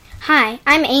Hi,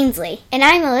 I'm Ainsley. And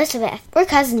I'm Elizabeth. We're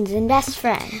cousins and best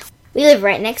friends. We live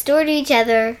right next door to each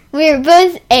other. We were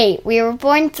both 8. We were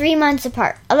born 3 months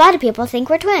apart. A lot of people think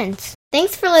we're twins.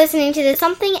 Thanks for listening to the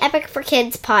Something Epic for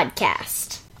Kids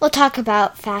podcast. We'll talk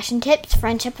about fashion tips,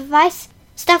 friendship advice,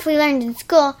 stuff we learned in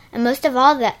school, and most of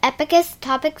all, the epicest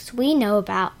topics we know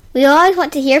about. We always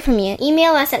want to hear from you.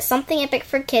 Email us at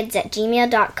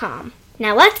somethingepicforkids@gmail.com.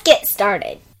 Now let's get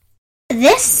started.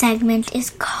 This segment is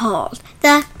called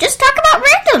the Just Talk About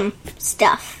Random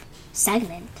Stuff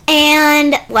segment.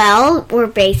 And, well, we're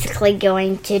basically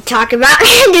going to talk about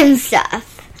random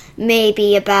stuff.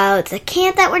 Maybe about the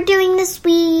camp that we're doing this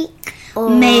week. Or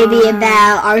maybe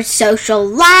about our social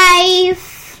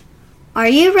life. Are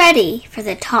you ready for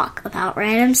the talk about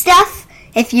random stuff?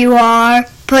 If you are,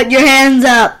 put your hands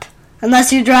up,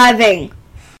 unless you're driving.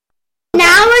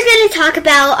 Now we're going to talk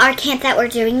about our camp that we're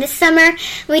doing this summer.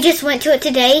 We just went to it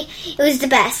today. It was the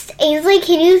best. Ainsley,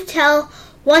 can you tell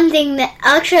one thing that...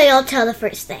 Actually, I'll tell the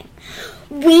first thing.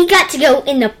 We got to go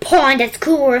in the pond at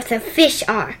school where the fish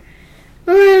are.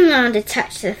 We weren't allowed to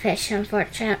touch the fish,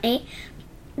 unfortunately.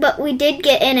 But we did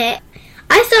get in it.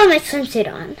 I still have my swimsuit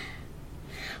on.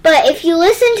 But if you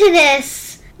listen to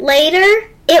this later,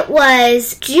 it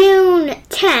was June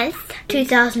 10th,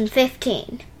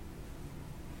 2015.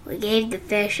 We gave the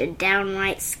fish a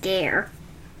downright scare.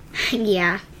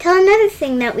 Yeah. Tell another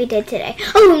thing that we did today.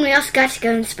 Oh, and we also got to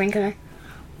go in the sprinkler.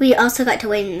 We also got to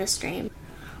wade in the stream.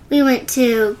 We went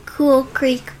to Cool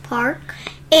Creek Park.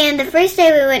 And the first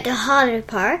day we went to Hodder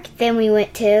Park. Then we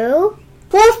went to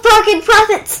Wolf Park in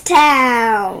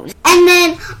Prophetstown. And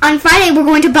then on Friday we're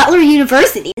going to Butler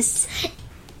University.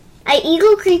 At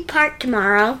Eagle Creek Park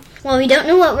tomorrow. Well, we don't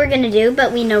know what we're going to do,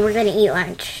 but we know we're going to eat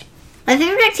lunch. My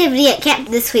favorite activity at camp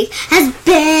this week has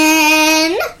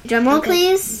been... Drumroll,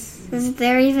 please. Is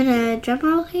there even a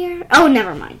drumroll here? Oh,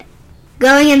 never mind.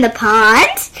 Going in the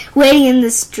pond, wading in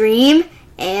the stream,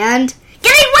 and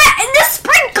getting wet in the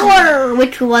sprinkler!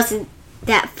 Which wasn't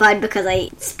that fun because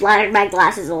I splattered my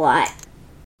glasses a lot.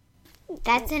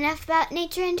 That's enough about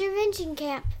Nature Intervention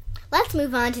Camp. Let's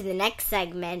move on to the next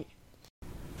segment.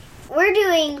 We're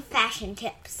doing fashion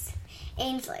tips.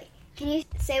 Ainsley, can you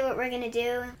say what we're going to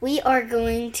do? We are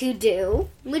going to do,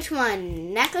 which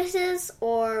one, necklaces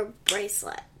or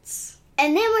bracelets?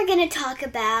 And then we're going to talk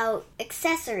about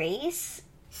accessories.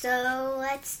 So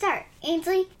let's start.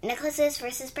 Ainsley, necklaces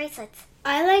versus bracelets.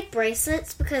 I like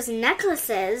bracelets because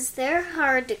necklaces, they're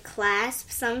hard to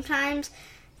clasp sometimes.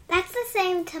 That's the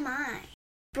same to mine.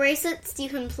 Bracelets you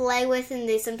can play with and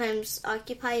they sometimes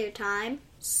occupy your time.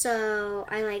 So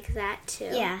I like that too.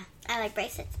 Yeah, I like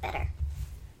bracelets better.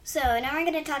 So now we're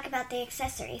going to talk about the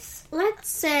accessories. Let's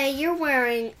say you're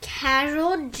wearing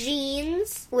casual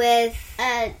jeans with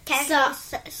a casual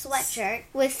sweatshirt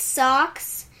with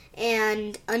socks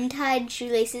and untied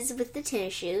shoelaces with the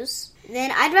tennis shoes.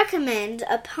 Then I'd recommend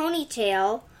a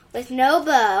ponytail with no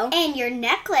bow. And your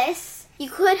necklace. You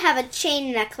could have a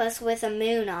chain necklace with a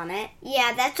moon on it.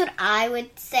 Yeah, that's what I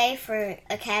would say for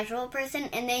a casual person.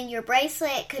 And then your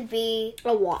bracelet could be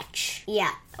a watch.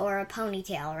 Yeah, or a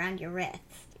ponytail around your wrist.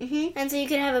 And so you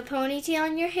could have a ponytail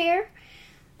in your hair.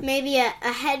 Maybe a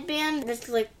headband that's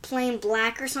like plain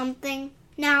black or something.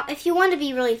 Now, if you want to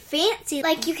be really fancy,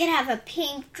 like you could have a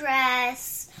pink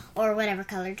dress or whatever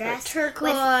color dress. Or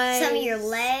turquoise. With some of your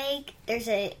leg. There's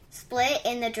a split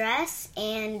in the dress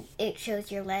and it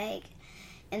shows your leg.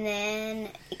 And then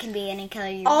it can be any color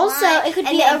you want. Also, it could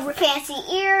be a fancy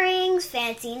earrings,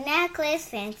 fancy necklace,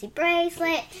 fancy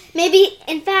bracelet. Maybe,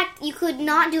 in fact, you could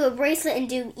not do a bracelet and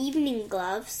do evening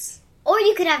gloves. Or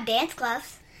you could have dance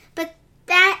gloves. But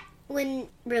that wouldn't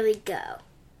really go.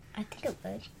 I think it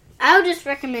would. I would just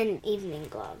recommend evening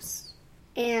gloves.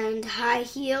 And high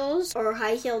heels or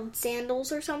high-heeled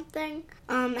sandals or something.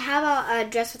 How about a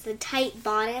dress with a tight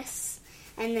bodice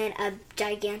and then a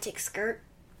gigantic skirt?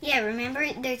 Yeah, remember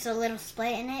there's a little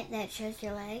split in it that shows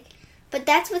your leg? But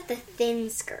that's with the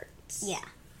thin skirts. Yeah.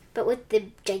 But with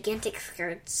the gigantic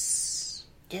skirts...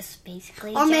 Just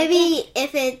basically or maybe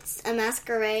if it's a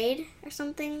masquerade or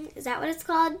something. Is that what it's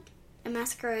called? A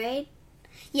masquerade?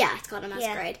 Yeah, it's called a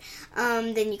masquerade.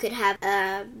 Yeah. Then you could have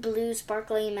a blue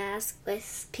sparkly mask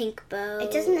with pink bows. It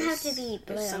doesn't have to be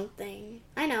blue. Or something.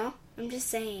 I know. I'm just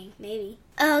saying. Maybe.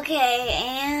 Okay,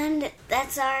 and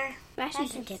that's our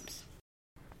fashion tips.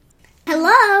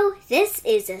 Hello! This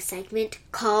is a segment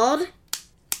called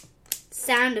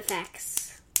Sound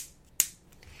Effects.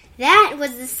 That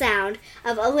was the sound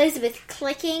of Elizabeth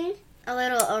clicking a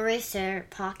little eraser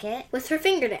pocket with her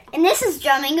fingernail. And this is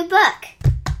drumming a book.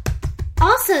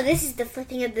 Also, this is the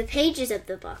flipping of the pages of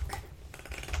the book.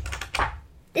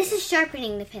 This is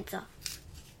sharpening the pencil.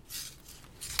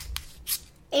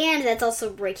 And that's also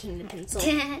breaking the pencil.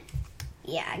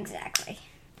 Yeah, exactly.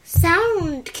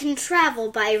 Sound can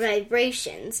travel by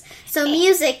vibrations, so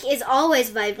music is always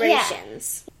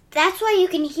vibrations. Yeah. That's why you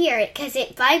can hear it, because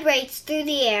it vibrates through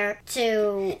the air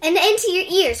and into your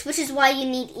ears, which is why you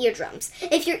need eardrums.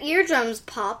 If your eardrums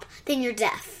pop, then you're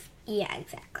deaf. Yeah,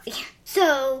 exactly.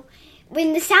 So,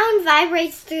 when the sound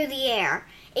vibrates through the air,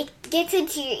 it gets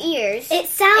into your ears. It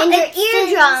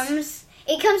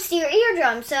comes to your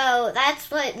eardrum, so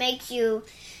that's what makes you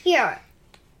hear it.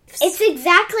 It's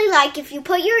exactly like if you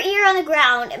put your ear on the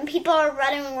ground and people are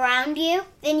running around you,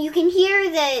 then you can hear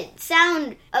the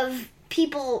sound of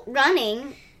people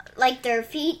running, like their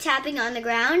feet tapping on the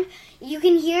ground. You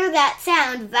can hear that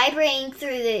sound vibrating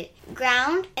through the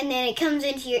ground, and then it comes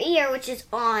into your ear, which is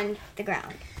on the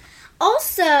ground.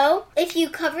 Also, if you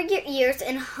cover your ears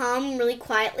and hum really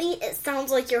quietly, it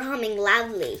sounds like you're humming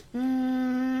loudly.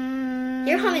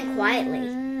 You're humming quietly.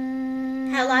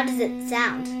 How loud does it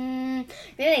sound?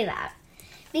 Really loud.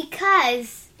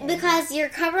 Because you're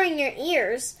covering your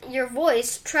ears, your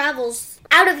voice travels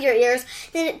out of your ears,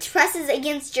 then it presses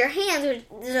against your hands,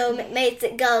 so it makes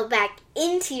it go back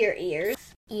into your ears.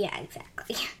 Yeah,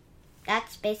 exactly.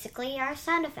 That's basically our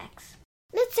sound effects.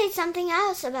 Let's say something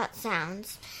else about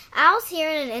sounds. Owls hear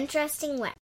in an interesting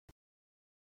way.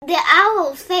 The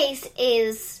owl's face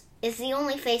is the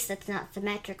only face that's not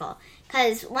symmetrical,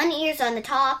 because one ear's on the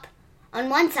top on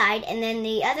one side, and then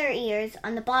the other ear's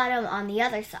on the bottom on the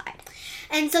other side.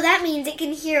 And so that means it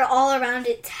can hear all around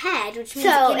its head, which means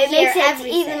so it can hear makes it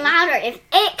everything. Even louder if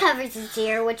it covers its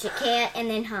ear, which it can't, and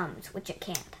then hums, which it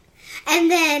can't.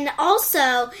 And then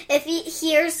also, if it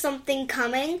hears something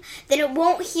coming, then it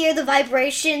won't hear the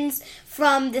vibrations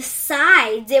from the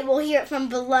sides. It will hear it from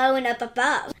below and up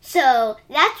above. So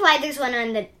that's why there's one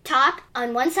on the top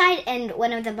on one side and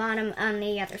one on the bottom on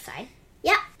the other side.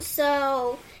 Yeah,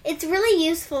 so it's really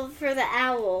useful for the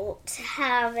owl to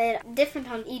have it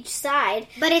different on each side.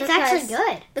 But it's actually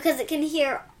good. Because it can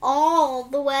hear all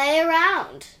the way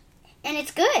around. And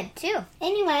it's good, too.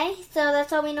 Anyway, so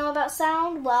that's all we know about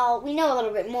sound. Well, we know a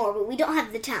little bit more, but we don't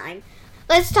have the time.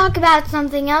 Let's talk about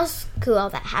something else cool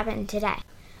that happened today.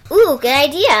 Ooh, good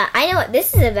idea. I know what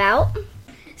this is about.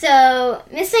 So,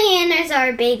 Miss Diana is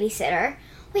our babysitter.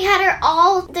 We had her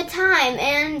all the time,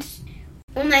 and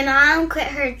when my mom quit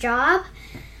her job,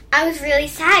 I was really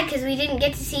sad because we didn't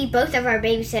get to see both of our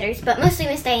babysitters, but mostly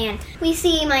Miss Diane. We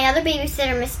see my other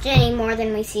babysitter, Miss Jenny, more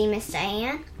than we see Miss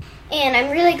Diane. And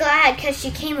I'm really glad because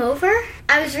she came over.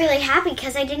 I was really happy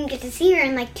because I didn't get to see her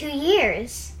in like 2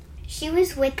 years. She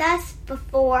was with us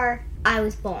before I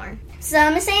was born.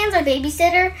 So Miss Diane's our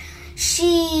babysitter.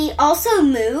 She also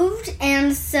moved,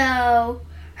 and so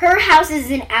her house is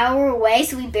an hour away,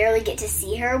 so we barely get to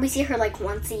see her. We see her like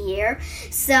once a year.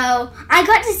 So I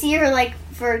got to see her like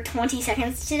for 20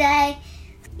 seconds today.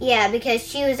 Yeah, because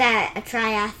she was at a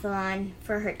triathlon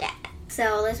for her dad.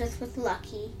 So Elizabeth was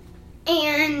lucky.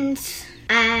 And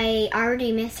I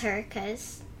already miss her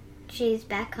because she's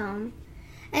back home.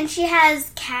 And she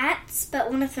has cats, but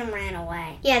one of them ran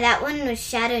away. Yeah, that one was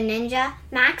Shadow Ninja.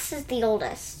 Max is the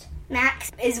oldest.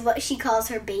 Max is what she calls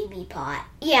her baby pot.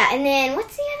 Yeah, and then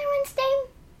what's the other one's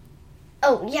name?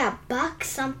 Oh, yeah, Buck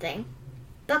something.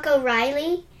 Buck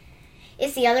O'Reilly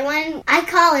is the other one. I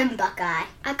call him Buckeye.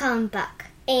 I call him Buck.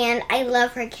 And I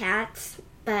love her cats,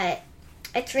 but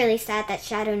it's really sad that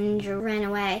Shadow Ninja ran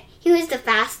away. He was the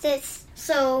fastest,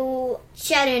 so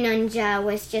Shadow Ninja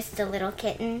was just a little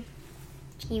kitten.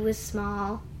 He was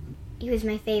small. He was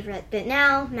my favorite, but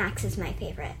now Max is my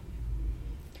favorite.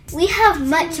 We have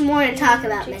much more to talk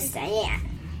about Miss Diane.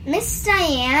 Miss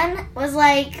Diane was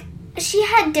like, she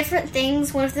had different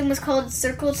things. One of them was called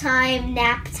circle time,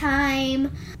 nap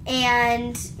time,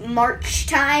 and march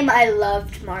time. I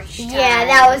loved march time. Yeah,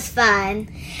 that was fun.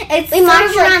 We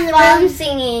marched around the room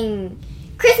singing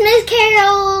Christmas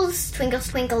carols, Twinkle,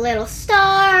 Twinkle, Little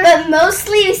Star. But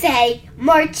mostly we say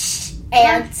march,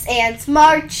 ants, ants,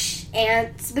 march,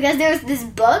 ants. Because there was this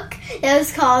book that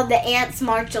was called The Ants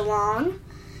March Along.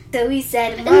 So we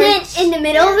said march, and then in the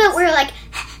middle of it, we were like,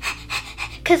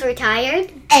 because we're tired.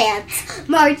 Ants,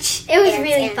 march. It was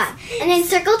really fun. And then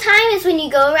circle time is when you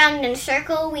go around in a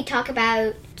circle. We talk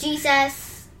about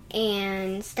Jesus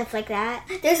and stuff like that.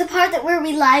 There's a part where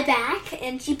we lie back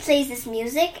and she plays this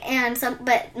music,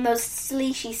 but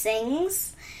mostly she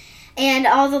sings. And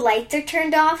all the lights are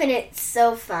turned off, and it's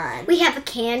so fun. We have a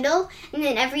candle, and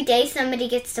then every day somebody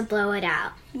gets to blow it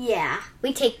out. Yeah.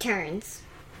 We take turns.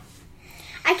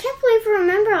 I can't believe we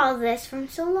remember all this from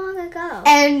so long ago.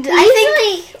 And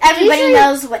I think everybody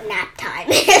knows what nap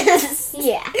time is.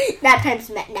 Yeah. Nap time's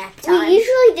nap time. We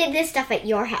usually did this stuff at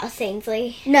your house,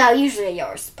 Ainsley. No, usually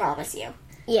yours, promise you.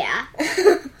 Yeah.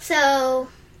 So,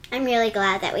 I'm really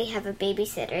glad that we have a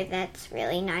babysitter that's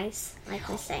really nice, like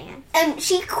Miss Diane. And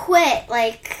she quit,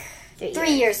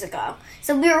 3 years ago.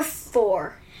 So we were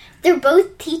 4. They're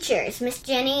both teachers, Miss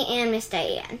Jenny and Miss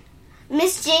Diane.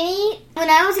 Miss Jenny, when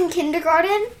I was in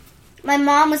kindergarten, my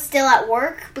mom was still at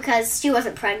work because she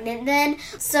wasn't pregnant then.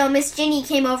 So Miss Jenny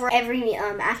came over every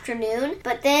afternoon.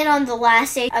 But then on the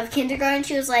last day of kindergarten,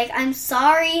 she was like, "I'm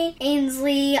sorry,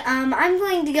 Ainsley. I'm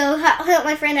going to go help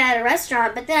my friend at a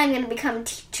restaurant, but then I'm going to become a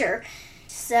teacher."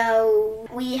 So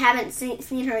we haven't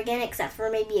seen her again except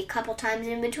for maybe a couple times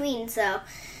in between. So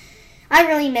I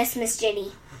really miss Miss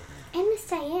Jenny. And Miss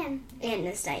Diane. And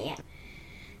Miss Diane.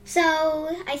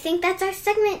 So I think that's our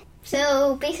segment.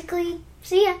 So basically,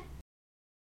 see ya.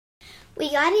 We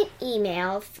got an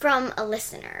email from a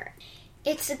listener.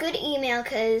 It's a good email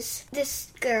because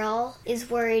this girl is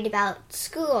worried about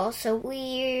school, so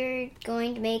we're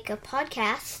going to make a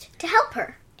podcast To help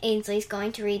her. Ainsley's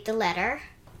going to read the letter.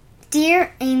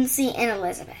 Dear Ainsley and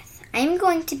Elizabeth, I am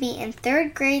going to be in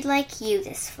 3rd grade like you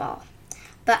this fall,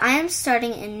 but I am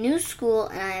starting a new school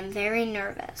and I am very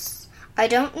nervous. I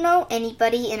don't know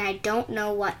anybody and I don't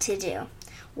know what to do.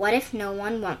 What if no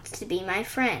one wants to be my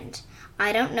friend?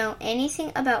 I don't know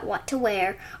anything about what to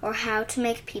wear or how to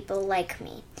make people like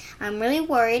me. I'm really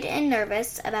worried and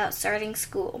nervous about starting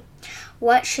school.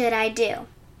 What should I do?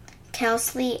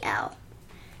 Kelsey L.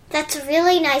 That's a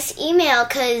really nice email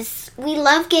because we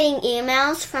love getting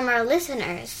emails from our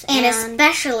listeners. And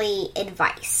especially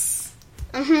advice.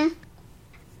 Mm-hmm.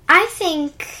 I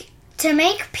think to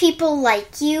make people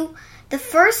like you, the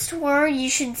first word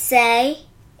you should say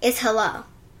is hello.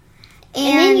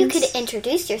 And then you could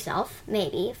introduce yourself,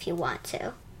 maybe, if you want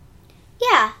to.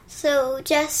 Yeah, so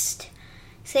just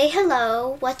say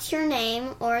hello, what's your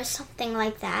name, or something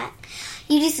like that.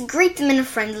 You just greet them in a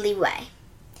friendly way.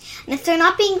 And if they're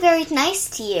not being very nice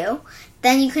to you,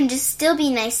 then you can just still be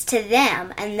nice to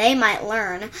them, and they might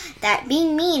learn that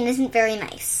being mean isn't very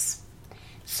nice.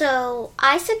 So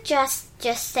I suggest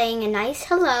just saying a nice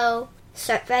hello,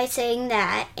 start by saying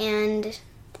that, and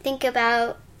think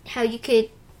about how you could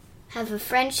have a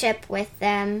friendship with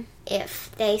them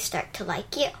if they start to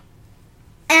like you.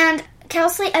 And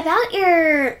Kelsey, about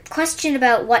your question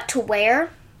about what to wear,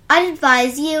 I'd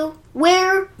advise you,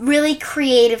 wear really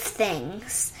creative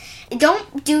things.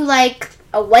 Don't do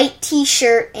a white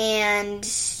t-shirt and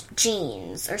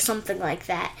jeans or something like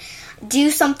that. Do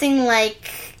something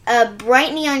like a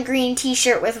bright neon green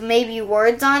t-shirt with maybe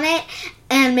words on it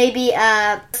and maybe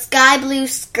a sky blue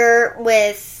skirt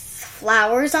with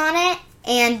flowers on it.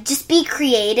 And just be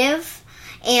creative,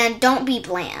 and don't be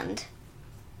bland.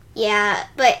 Yeah,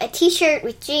 but a t-shirt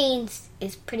with jeans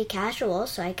is pretty casual,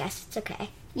 so I guess it's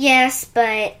okay. Yes,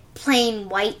 but plain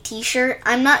white t-shirt,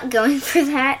 I'm not going for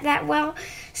that well,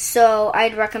 so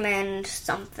I'd recommend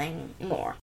something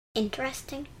more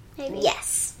Interesting, maybe?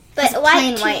 Yes. But a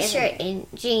white t-shirt and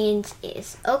jeans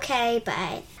is okay,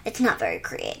 but it's not very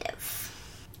creative.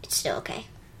 It's still okay.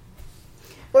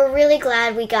 We're really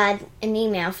glad we got an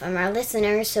email from our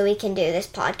listeners so we can do this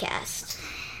podcast.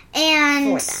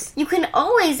 And you can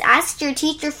always ask your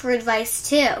teacher for advice,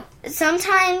 too.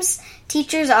 Sometimes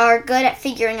teachers are good at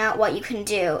figuring out what you can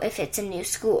do if it's a new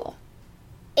school.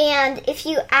 And if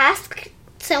you ask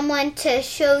someone to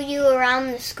show you around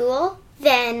the school,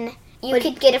 then you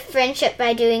could get a friendship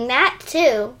by doing that,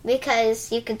 too.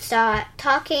 Because you could start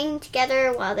talking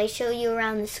together while they show you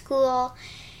around the school,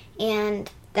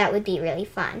 and that would be really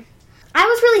fun. I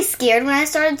was really scared when I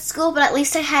started school, but at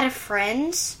least I had a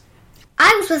friend.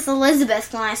 I was with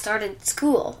Elizabeth when I started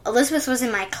school. Elizabeth was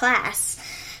in my class.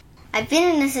 I've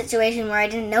been in a situation where I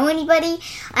didn't know anybody.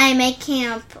 I'm at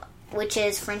camp, which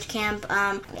is French camp.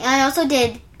 I also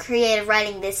did creative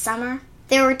writing this summer.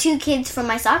 There were 2 kids from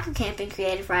my soccer camp in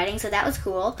creative writing, so that was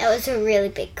cool. That was a really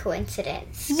big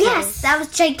coincidence. Yes, that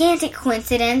was a gigantic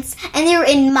coincidence. And they were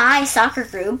in my soccer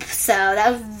group, so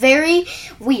that was very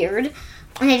weird.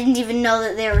 And I didn't even know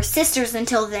that they were sisters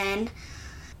until then.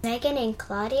 Megan and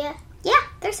Claudia? Yeah,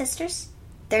 they're sisters.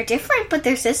 They're different, but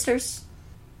they're sisters.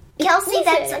 Kelsey,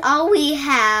 that's all we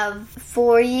have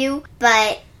for you.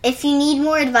 But if you need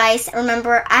more advice,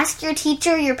 remember, ask your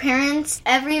teacher, your parents,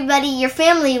 everybody, your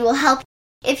family will help.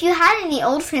 If you had any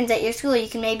old friends at your school, you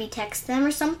can maybe text them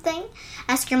or something.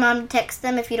 Ask your mom to text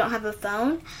them if you don't have a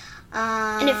phone.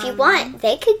 And if you want,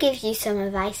 they could give you some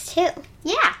advice, too.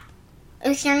 Yeah.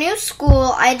 With your new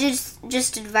school, I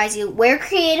just advise you, wear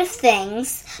creative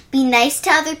things, be nice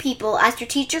to other people, ask your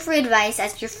teacher for advice,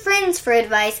 ask your friends for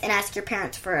advice, and ask your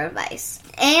parents for advice.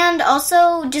 And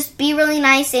also, just be really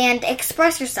nice and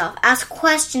express yourself. Ask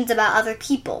questions about other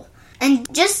people.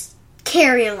 And just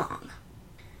carry along.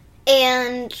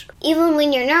 And even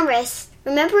when you're nervous,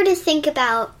 remember to think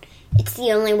about it's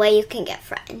the only way you can get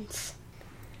friends.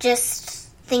 Just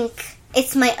think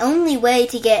it's my only way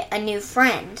to get a new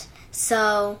friend.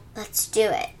 So let's do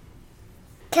it.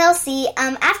 Kelsey,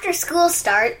 after school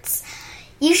starts,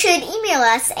 you should email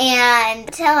us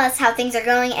and tell us how things are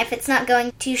going. If it's not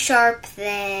going too sharp,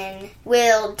 then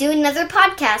we'll do another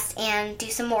podcast and do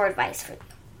some more advice for you.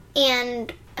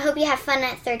 And I hope you have fun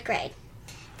at 3rd grade.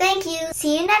 Thank you.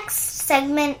 See you next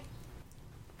segment.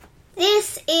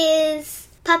 This is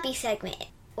puppy segment.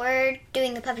 We're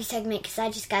doing the puppy segment because I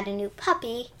just got a new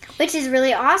puppy. Which is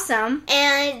really awesome.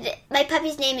 And my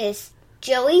puppy's name is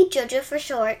Joey, Jojo for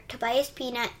short, Tobias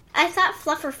Peanut. I thought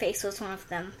Flufferface was one of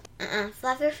them.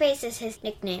 Flufferface is his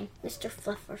nickname, Mr.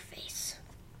 Flufferface.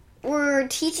 We're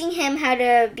teaching him how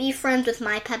to be friends with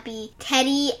my puppy,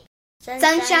 Teddy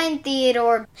Sunshine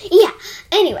Theodore. Yeah,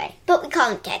 anyway, but we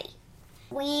call him Teddy.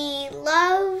 We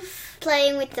love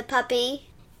playing with the puppy.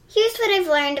 Here's what I've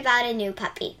learned about a new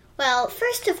puppy. Well,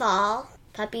 first of all,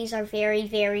 puppies are very,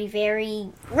 very, very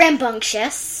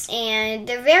rambunctious. And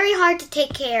they're very hard to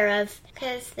take care of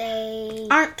because they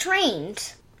aren't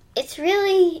trained. It's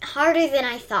really harder than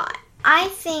I thought. I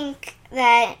think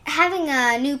that having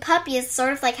a new puppy is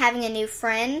sort of like having a new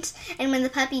friend. And when the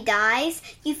puppy dies,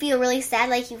 you feel really sad,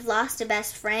 like you've lost a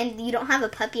best friend. You don't have a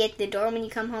puppy at the door when you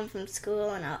come home from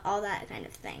school and all that kind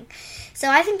of thing. So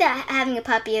I think that having a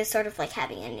puppy is sort of like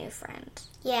having a new friend.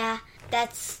 Yeah,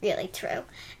 that's really true.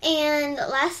 And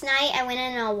last night I went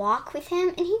on a walk with him,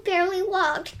 and he barely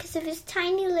walked because of his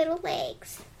tiny little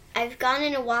legs. I've gone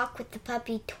on a walk with the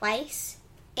puppy twice,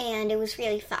 and it was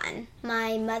really fun.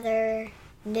 My mother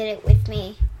did it with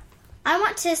me. I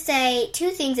want to say 2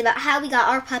 things about how we got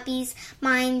our puppies,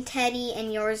 mine, Teddy,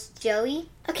 and yours, Joey.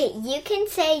 Okay, you can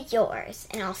say yours,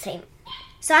 and I'll say mine.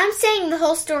 So I'm saying the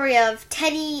whole story of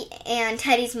Teddy and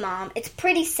Teddy's mom. It's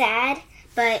pretty sad,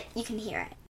 but you can hear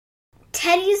it.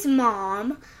 Teddy's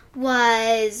mom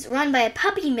was run by a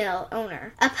puppy mill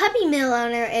owner. A puppy mill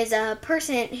owner is a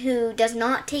person who does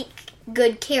not take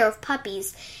good care of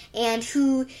puppies and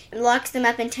who locks them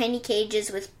up in tiny cages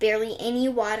with barely any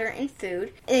water and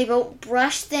food. They don't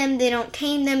brush them, they don't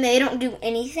tame them, they don't do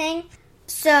anything.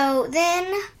 So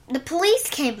then the police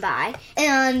came by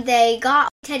and they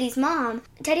got Teddy's mom.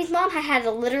 Teddy's mom had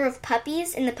a litter of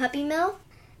puppies in the puppy mill.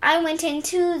 I went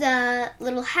into the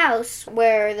little house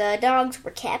where the dogs were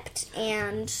kept,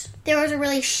 and there was a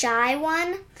really shy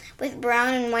one with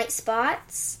brown and white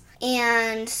spots.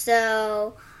 And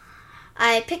so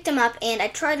I picked him up and I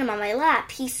tried him on my lap.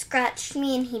 He scratched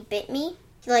me and he bit me.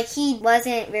 Like, he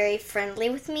wasn't very friendly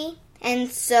with me.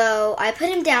 And so I put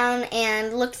him down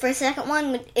and looked for a second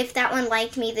one. If that one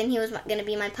liked me, then he was going to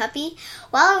be my puppy.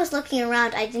 While I was looking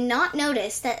around, I did not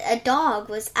notice that a dog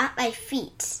was at my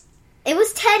feet. It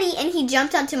was Teddy, and he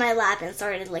jumped onto my lap and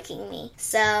started licking me.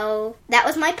 So that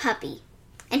was my puppy.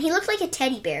 And he looked like a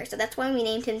teddy bear, so that's why we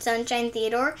named him Sunshine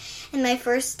Theodore. And my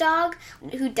first dog,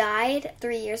 who died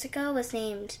 3 years ago, was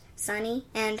named Sunny,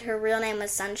 and her real name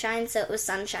was Sunshine, so it was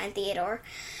Sunshine Theodore.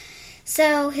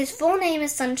 So his full name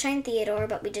is Sunshine Theodore,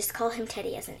 but we just call him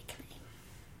Teddy as a nickname.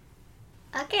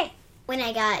 Okay. When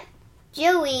I got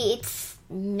Joey, it's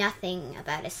nothing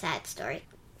about a sad story.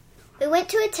 We went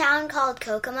to a town called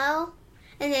Kokomo,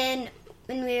 and then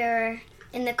when we were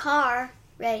in the car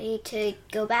ready to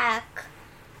go back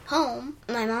home,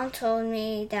 my mom told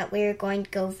me that we were going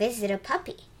to go visit a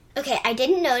puppy. Okay, I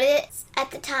didn't notice at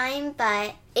the time,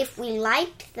 but if we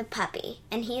liked the puppy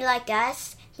and he liked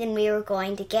us, then we were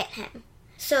going to get him.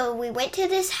 So we went to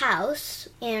this house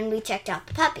and we checked out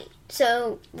the puppy.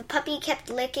 So the puppy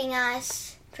kept licking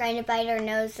us, trying to bite our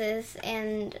noses,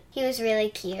 and he was really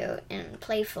cute and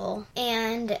playful.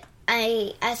 And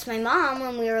I asked my mom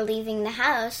when we were leaving the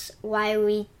house, why are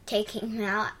we taking him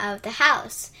out of the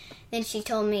house? Then she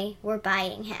told me, we're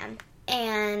buying him.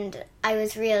 And I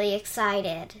was really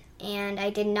excited, and I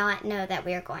did not know that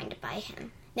we were going to buy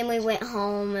him. Then we went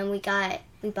home and we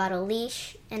bought a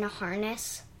leash and a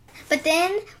harness. But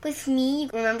then with me,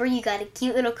 remember you got a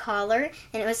cute little collar,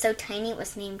 and it was so tiny it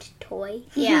was named Toy.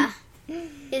 Yeah. It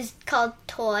was called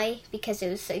Toy because it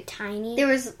was so tiny. There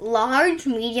was large,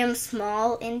 medium,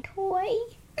 small, and Toy.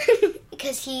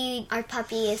 Because our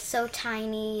puppy is so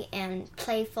tiny and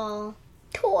playful.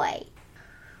 Toy.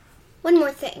 One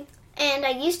more thing. And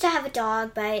I used to have a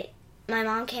dog, but my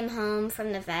mom came home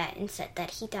from the vet and said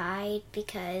that he died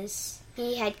because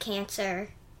he had cancer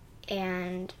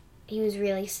and he was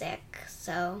really sick.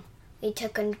 So we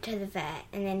took him to the vet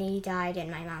and then he died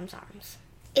in my mom's arms.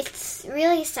 It's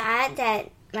really sad that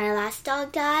my last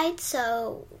dog died,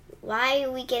 so why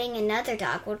are we getting another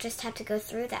dog? We'll just have to go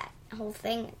through that whole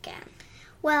thing again.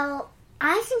 Well,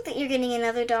 I think that you're getting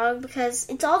another dog because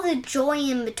it's all the joy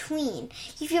in between.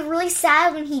 You feel really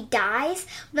sad when he dies,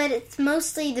 but it's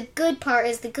mostly the good part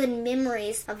is the good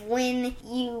memories of when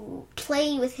you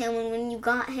played with him and when you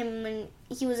got him when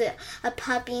he was a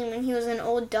puppy and when he was an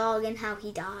old dog and how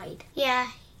he died.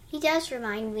 Yeah, he does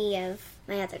remind me of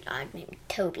my other dog named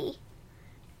Toby.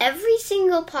 Every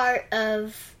single part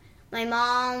of my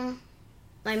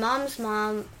mom's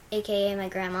mom, aka my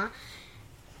grandma,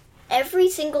 every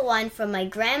single one from my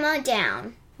grandma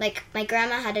down, like my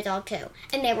grandma had a dog too,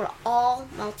 and they were all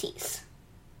Maltese.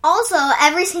 Also,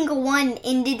 every single one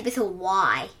ended with a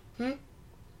Y.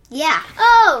 Yeah.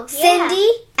 Oh, yeah. Cindy,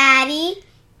 Addie,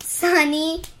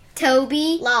 Sunny,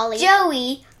 Toby, Lolly,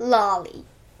 Joey, Lolly,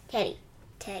 Teddy.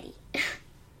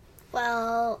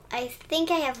 Well, I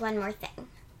think I have one more thing.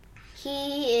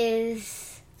 He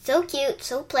is so cute,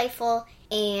 so playful,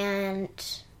 and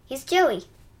he's Joey.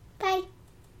 Bye.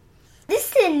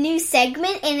 This is a new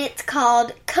segment, and it's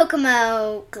called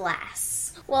Kokomo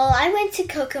Glass. Well, I went to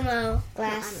Kokomo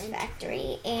Glass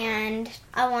Factory, and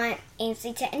I want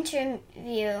Ainsley to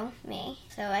interview me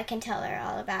so I can tell her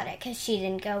all about it, because she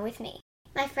didn't go with me.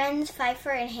 My friends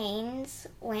Pfeiffer and Haynes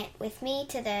went with me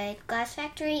to the glass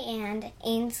factory, and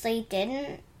Ainsley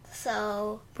didn't,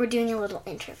 so we're doing a little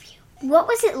interview. What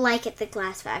was it like at the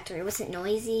glass factory? Was it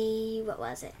noisy? What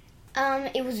was it?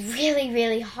 It was really,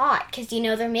 really hot because,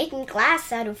 they're making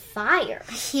glass out of fire.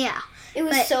 Yeah. It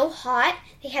was so hot,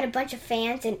 they had a bunch of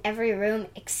fans in every room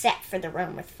except for the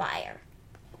room with fire.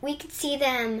 We could see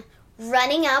them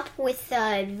running up with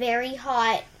a very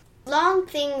hot, long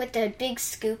thing with a big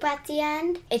scoop at the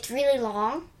end. It's really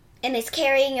long, and it's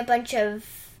carrying a bunch of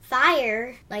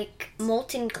fire, like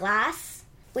molten glass,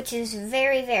 which is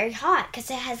very, very hot because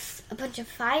it has a bunch of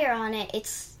fire on it.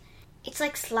 It's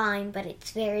like slime, but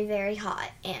it's very, very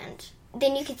hot. And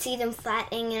then you could see them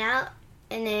flattening it out,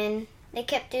 and then they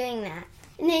kept doing that.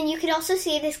 And then you could also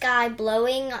see this guy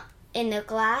blowing in the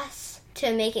glass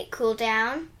to make it cool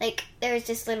down. Like, there was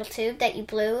this little tube that you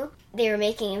blew. They were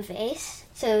making a vase,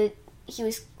 so he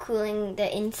was cooling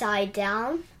the inside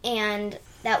down, and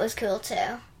that was cool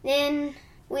too. Then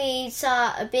we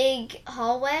saw a big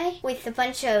hallway with a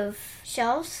bunch of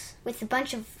shelves, with a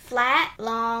bunch of flat,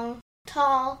 long,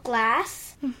 tall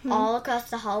glass all across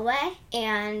the hallway,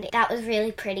 and that was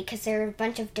really pretty because there were a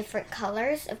bunch of different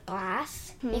colors of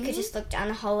glass. You could just look down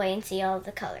the hallway and see all of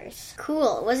the colors.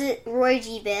 Cool. Was it Roy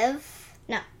G. Biv?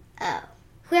 No. Oh.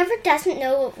 Whoever doesn't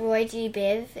know what Roy G.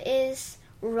 Biv is,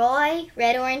 Roy,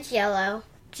 red, orange, yellow,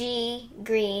 G,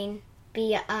 green,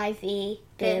 B-I-V,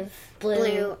 Biv,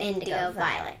 blue, indigo,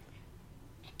 violet.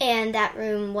 And that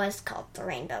room was called the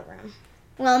Rainbow Room.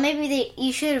 Well, maybe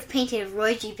you should have painted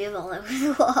Roy G. Biv all over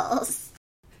the walls.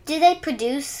 Do they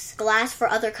produce glass for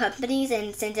other companies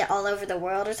and send it all over the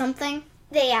world or something?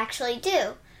 They actually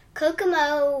do.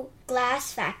 Kokomo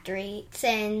Glass Factory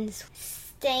sends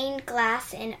stained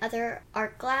glass and other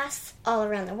art glass all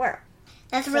around the world.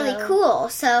 That's really cool.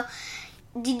 So,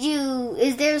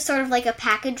 is there sort of like a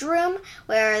package room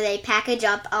where they package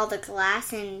up all the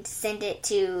glass and send it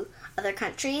to other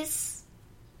countries?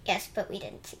 Yes, but we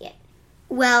didn't see it.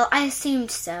 Well, I assumed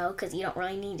so, because you don't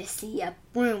really need to see a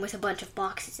room with a bunch of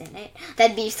boxes in it.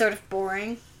 That'd be sort of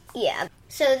boring. Yeah.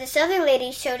 So this other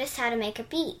lady showed us how to make a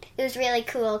bead. It was really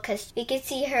cool because we could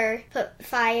see her put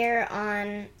fire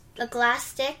on a glass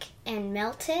stick and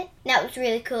melt it. That was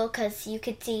really cool because you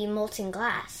could see molten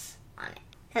glass on it.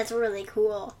 That's really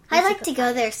cool. I'd like to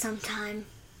go there sometime.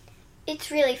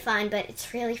 It's really fun, but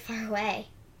it's really far away.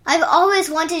 I've always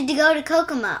wanted to go to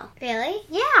Kokomo. Really?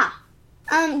 Yeah.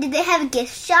 Did they have a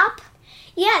gift shop?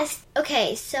 Yes.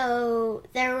 Okay, so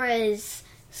there was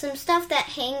some stuff that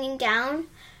hanging down.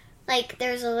 Like,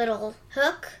 there's a little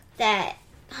hook that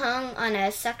hung on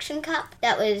a suction cup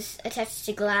that was attached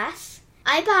to glass.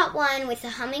 I bought one with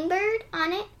a hummingbird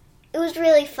on it. It was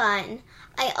really fun.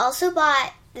 I also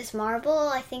bought this marble.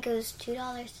 I think it was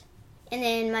 $2. And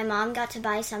then my mom got to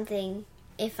buy something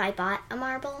if I bought a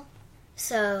marble.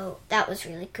 So that was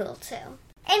really cool, too.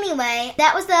 Anyway,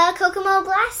 that was the Kokomo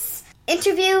Glass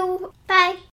interview.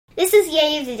 Bye. This is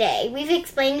Yay of the Day. We've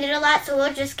explained it a lot, so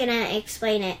we're just going to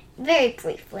explain it very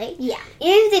briefly. Yeah.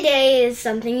 Yay of the Day is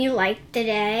something you liked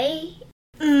today.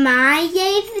 My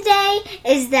Yay of the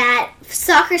Day is that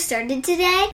soccer started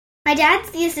today. My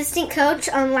dad's the assistant coach.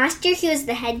 Last year he was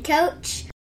the head coach.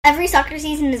 Every soccer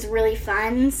season is really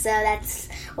fun, so that's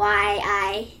why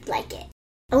I like it.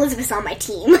 Elizabeth's on my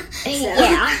team. So.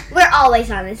 Yeah, we're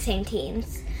always on the same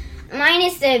teams. Mine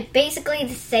is basically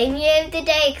the same Yay of the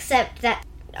Day, except that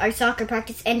our soccer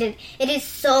practice ended. It is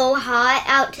so hot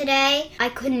out today. I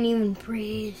couldn't even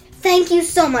breathe. Thank you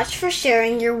so much for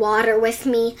sharing your water with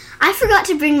me. I forgot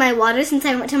to bring my water since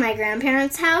I went to my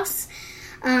grandparents' house.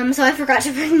 So I forgot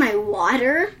to bring my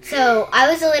water. So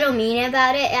I was a little mean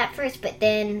about it at first, but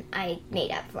then I made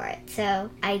up for it.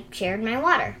 So I shared my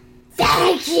water.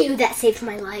 Thank you. That saved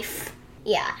my life.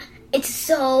 Yeah. It's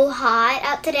so hot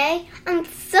out today. I'm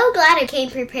so glad I came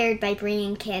prepared by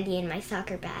bringing candy in my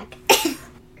soccer bag.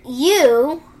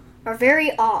 You are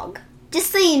very og.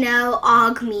 Just so you know,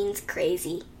 og means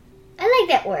crazy. I like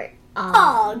that word.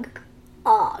 Og.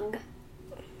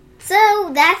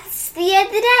 So that's the end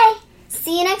of the day.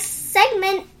 See you next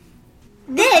segment.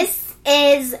 This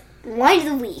is Wine of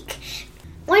the Week.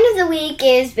 Wine of the Week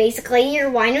is basically your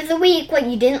wine of the week, what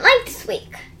you didn't like this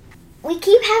week. We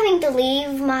keep having to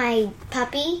leave my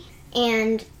puppy,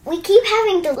 and we keep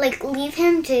having to leave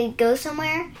him to go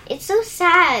somewhere. It's so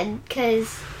sad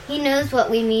because he knows what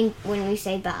we mean when we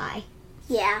say bye.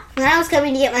 Yeah. When I was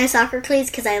coming to get my soccer cleats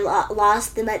because I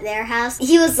lost them at their house,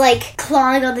 he was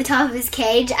clawing on the top of his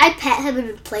cage. I pet him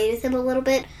and played with him a little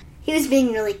bit. He was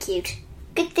being really cute.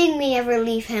 Good thing we ever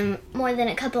leave him more than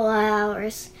a couple of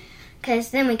hours, because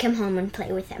then we come home and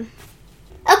play with him.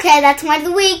 Okay, that's Wine of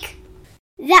the Week.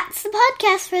 That's the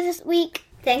podcast for this week.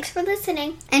 Thanks for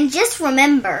listening. And just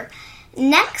remember,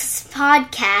 next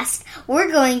podcast, we're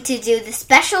going to do the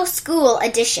special school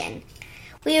edition.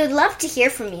 We would love to hear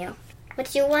from you.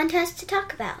 What do you want us to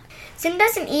talk about? Send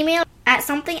us an email at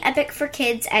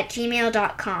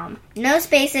somethingepicforkids@gmail.com. No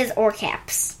spaces or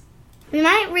caps. We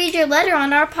might read your letter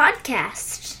on our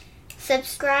podcast.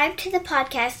 Subscribe to the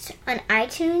podcast on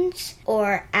iTunes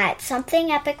or at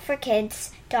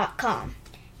somethingepicforkids.com.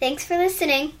 Thanks for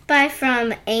listening. Bye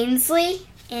from Ainsley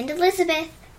and Elizabeth.